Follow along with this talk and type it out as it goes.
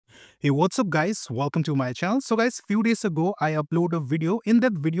Hey, what's up guys? Welcome to my channel. So guys, few days ago I uploaded a video. In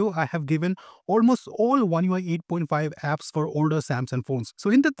that video, I have given almost all One UI 8.5 apps for older Samsung phones. So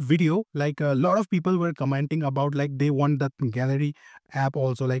in that video, like a lot of people were commenting about like they want that gallery app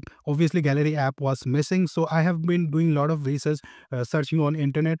also. Like obviously gallery app was missing. So I have been doing a lot of research, searching on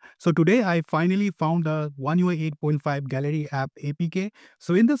internet. So today I finally found a One UI 8.5 gallery app APK.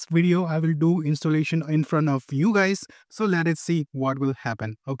 So in this video, I will do installation in front of you guys. So let us see what will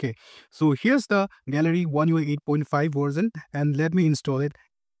happen. Okay. So here's the Gallery One UI 8.5 version and let me install it.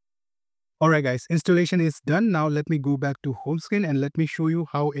 Alright guys, installation is done. Now let me go back to home screen and let me show you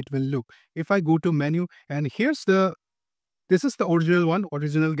how it will look. If I go to menu and this is the original one,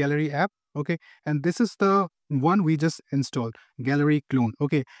 original Gallery app. Okay. And this is the one we just installed, Gallery clone.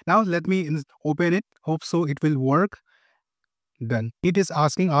 Okay. Now let me open it. Hope so it will work. Done. It is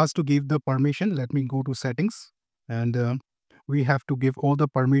asking us to give the permission. Let me go to settings and we have to give all the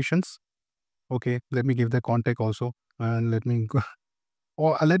permissions. Okay, let me give the contact also, and let me go,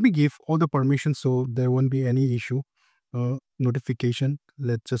 or let me give all the permissions so there won't be any issue. Notification,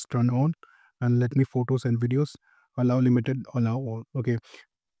 let's just turn on, and let me photos and videos, allow limited, allow all. Okay,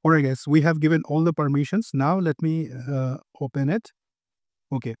 all right, guys, we have given all the permissions. Now let me open it.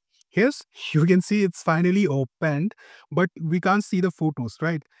 Okay, here's you can see it's finally opened, but we can't see the photos,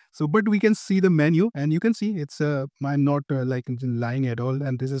 right? So, but we can see the menu, and you can see it's I'm not like lying at all,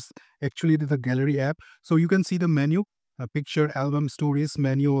 and this is actually the gallery app. So you can see the menu, picture, album, stories,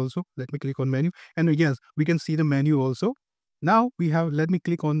 menu also. Let me click on menu, and yes, we can see the menu also. Now we have. Let me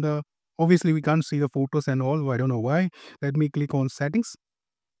click on the. Obviously, we can't see the photos and all. I don't know why. Let me click on settings.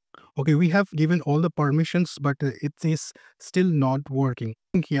 Okay, we have given all the permissions, but it is still not working.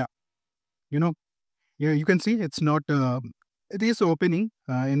 Yeah, you know, yeah, you can see it's not, it is opening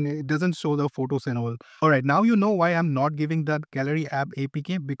and it doesn't show the photos and all. All right, now you know why I'm not giving that gallery app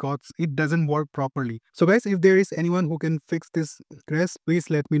APK, because it doesn't work properly. So guys, if there is anyone who can fix this crash, please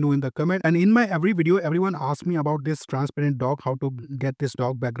let me know in the comment. And in my every video, everyone asks me about this transparent dog, how to get this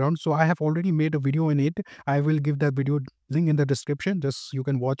dog background. So I have already made a video in it. I will give that video link in the description, just you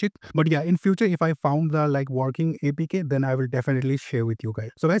can watch it. But yeah, in future, if I found the like working APK, then I will definitely share with you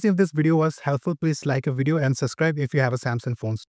guys. So guys, if this video was helpful, please like a video and subscribe if you have a Samsung phone.